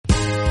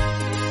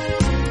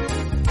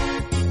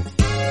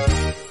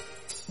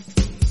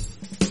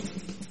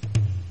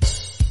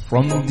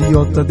From the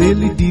altar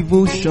daily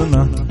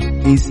devotional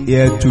is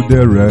here to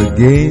there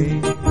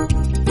again.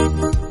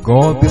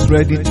 God is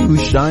ready to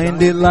shine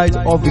the light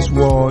of His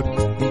word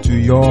into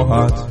your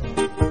heart.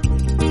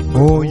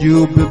 Oh,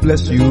 you'll be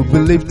blessed, you'll be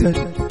lifted,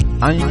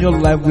 and your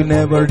life will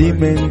never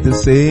remain the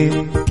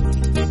same.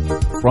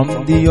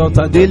 From the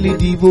altar daily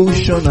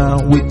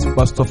devotional with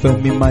Pastor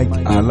Femi Mike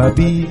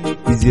Alabi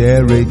is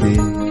here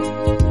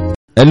again.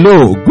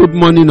 Hello, good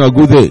morning or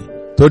good day.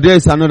 Today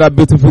is another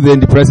beautiful day in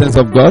the presence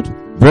of God.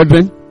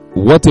 Brethren,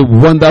 what a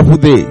wonderful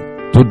day.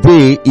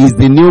 Today is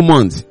the new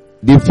month,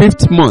 the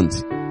 5th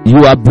month.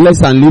 You are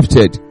blessed and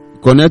lifted,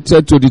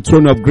 connected to the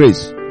throne of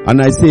grace.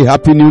 And I say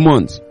happy new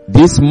month.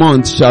 This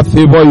month shall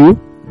favor you.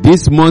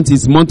 This month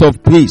is month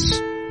of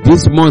peace.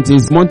 This month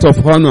is month of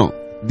honor.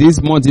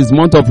 This month is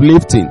month of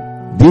lifting.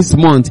 This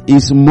month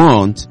is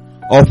month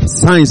of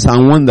signs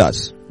and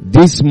wonders.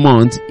 This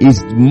month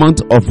is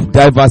month of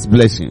diverse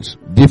blessings.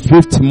 The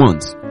 5th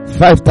month,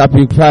 5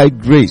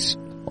 typified grace.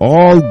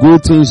 All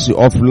good things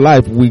of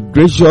life will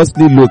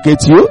graciously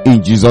locate you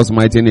in Jesus'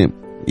 mighty name.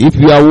 If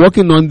you are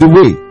walking on the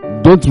way,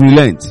 don't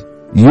relent.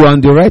 You are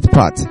on the right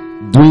path,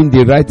 doing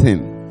the right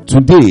thing.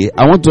 Today,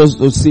 I want us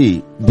to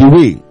see the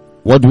way.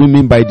 What do we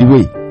mean by the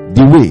way?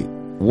 The way.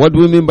 What do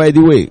we mean by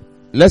the way?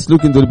 Let's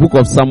look into the book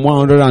of Psalm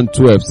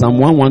 112, Psalm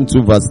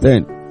 112 verse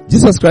 10.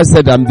 Jesus Christ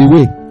said, I'm the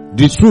way,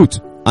 the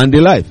truth, and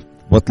the life.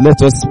 But let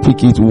us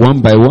speak it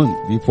one by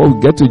one before we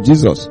get to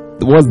Jesus.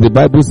 What's the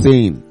Bible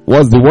saying?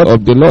 What's the word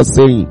of the Lord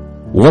saying?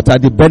 What are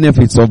the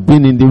benefits of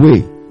being in the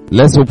way?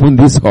 Let's open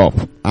this up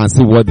and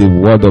see what the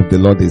word of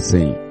the Lord is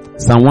saying.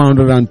 Psalm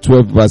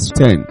 112 verse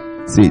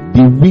 10. Say,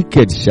 the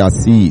wicked shall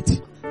see it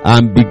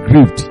and be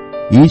grieved.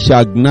 He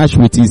shall gnash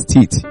with his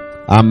teeth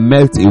and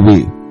melt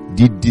away.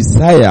 The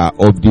desire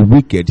of the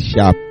wicked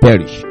shall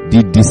perish.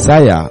 The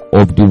desire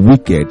of the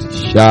wicked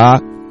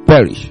shall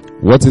perish.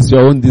 What is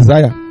your own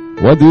desire?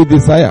 What do you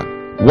desire?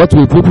 What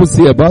will people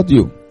say about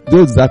you?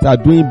 Those that are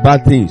doing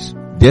bad things,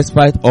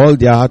 despite all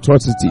their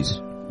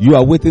atrocities, you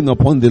are waiting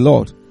upon the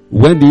Lord.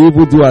 When the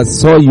evildoers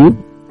saw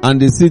you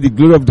and they see the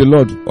glory of the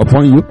Lord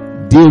upon you,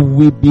 they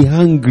will be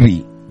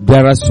hungry.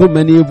 There are so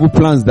many evil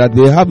plans that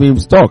they have in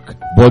stock,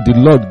 but the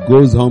Lord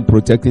goes on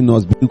protecting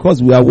us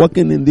because we are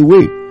walking in the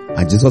way.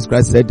 And Jesus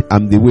Christ said,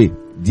 I'm the way.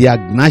 They are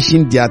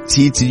gnashing their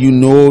teeth,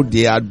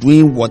 they are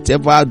doing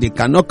whatever, they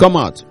cannot come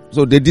out.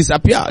 So they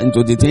disappear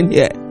into the thing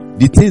here.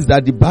 The things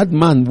that the bad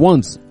man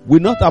wants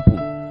will not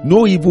happen.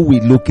 No evil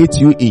will locate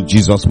you in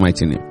Jesus'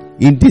 mighty name.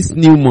 In this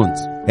new month,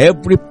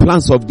 every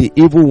plans of the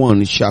evil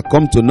one shall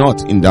come to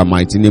naught in the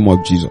mighty name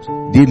of Jesus.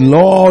 The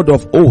Lord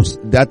of hosts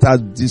that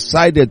has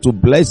decided to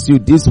bless you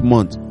this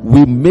month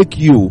will make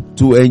you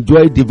to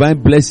enjoy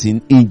divine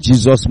blessing in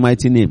Jesus'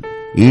 mighty name.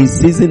 In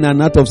season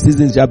and out of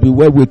season shall be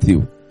well with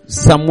you.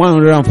 Psalm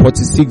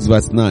 146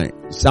 verse 9.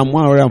 Psalm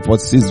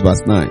 146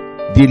 verse 9.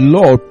 The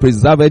Lord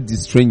preserved the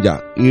stranger.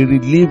 He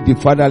relieved the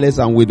fatherless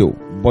and widow.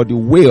 But the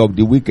way of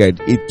the wicked,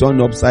 it turned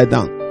upside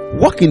down.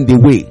 Walk in the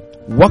way.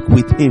 Walk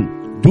with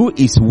Him. Do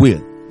His will.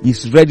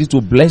 He's ready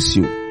to bless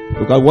you.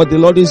 Look at what the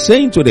Lord is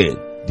saying today.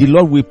 The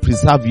Lord will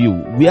preserve you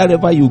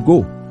wherever you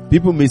go.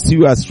 People may see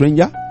you as a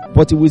stranger,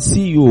 but He will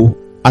see you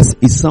as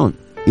His son.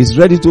 He's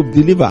ready to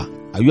deliver.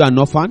 Are you an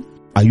orphan?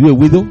 Are you a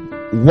widow?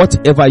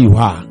 Whatever you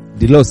are,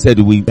 the Lord said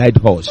He will guide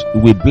us. He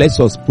will bless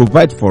us,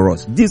 provide for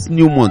us. This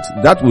new month,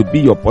 that will be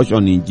your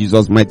portion in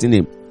Jesus' mighty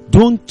name.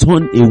 Don't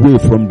turn away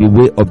from the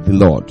way of the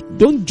Lord.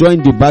 Don't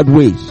join the bad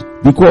ways,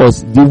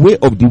 because the way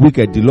of the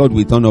wicked, the Lord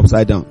will turn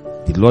upside down.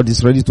 The Lord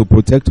is ready to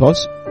protect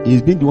us.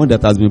 He's been the one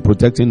that has been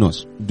protecting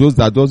us. Those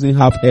that doesn't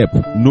have help,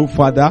 no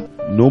father,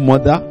 no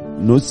mother,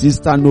 no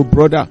sister, no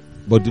brother.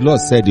 But the Lord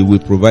said He will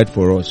provide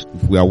for us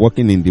if we are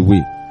walking in the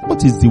way.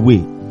 What is the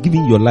way?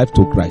 Giving your life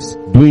to Christ,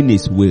 doing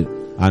His will,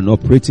 and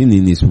operating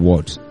in His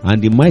word.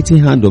 And the mighty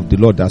hand of the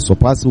Lord that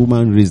surpasses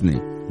human reasoning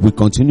will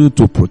continue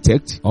to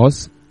protect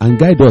us and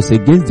guide us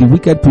against the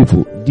wicked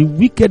people. The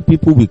wicked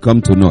people will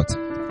come to naught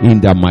in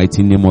the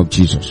mighty name of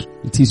Jesus.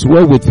 It is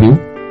well with you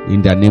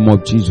in the name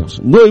of Jesus.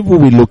 No evil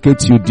will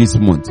locate you this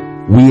month.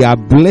 We are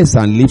blessed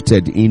and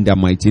lifted in the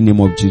mighty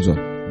name of Jesus.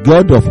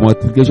 God of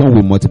multiplication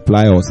will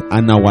multiply us,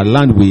 and our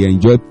land will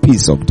enjoy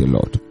peace of the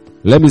Lord.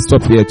 Let me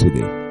stop here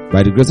today.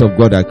 By the grace of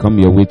God, I come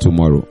your way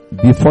tomorrow.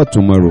 Before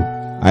tomorrow,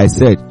 I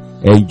said,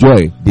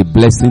 enjoy the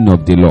blessing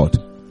of the Lord.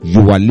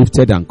 You are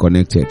lifted and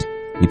connected.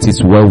 It is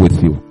well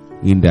with you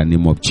in the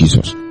name of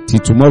Jesus.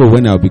 Till tomorrow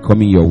when I'll be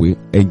coming your way,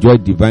 enjoy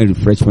divine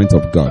refreshment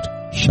of God.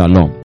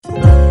 Shalom.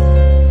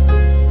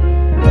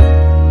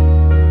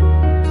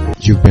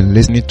 You've been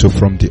listening to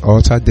From the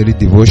Altar Daily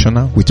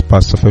Devotional with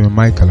Pastor Femi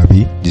Mike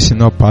Alabi, the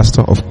Senior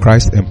Pastor of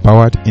Christ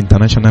Empowered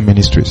International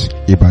Ministries,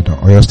 Ibadan,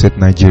 Oyo State,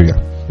 Nigeria.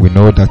 We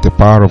know that the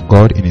power of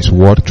God in His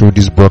Word through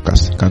this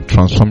broadcast can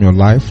transform your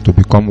life to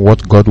become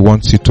what God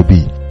wants you to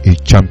be, a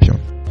champion.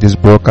 This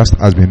broadcast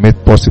has been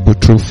made possible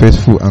through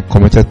faithful and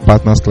committed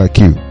partners like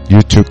you.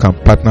 You too can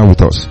partner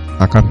with us.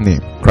 Account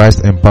name,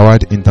 Christ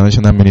Empowered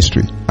International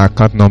Ministry.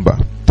 Account number,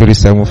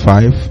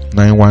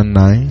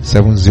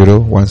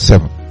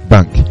 375-919-7017.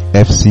 Bank,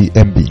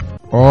 FCMB.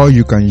 Or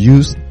you can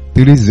use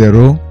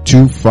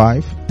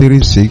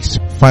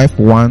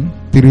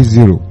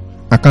 3025365130.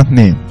 Account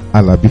name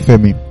Alabi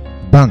Femi.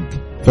 Bank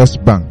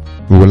First Bank.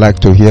 We would like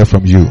to hear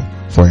from you.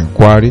 For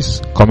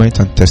inquiries, comments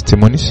and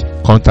testimonies,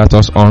 contact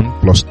us on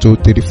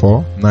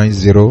 +234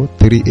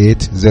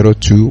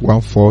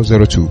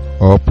 9038021402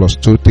 or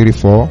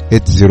 +234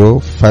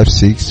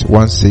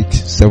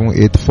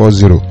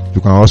 8056167840.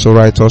 You can also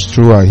write us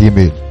through our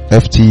email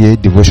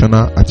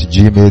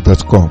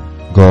ftadevotional@gmail.com.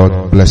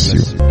 God bless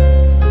you.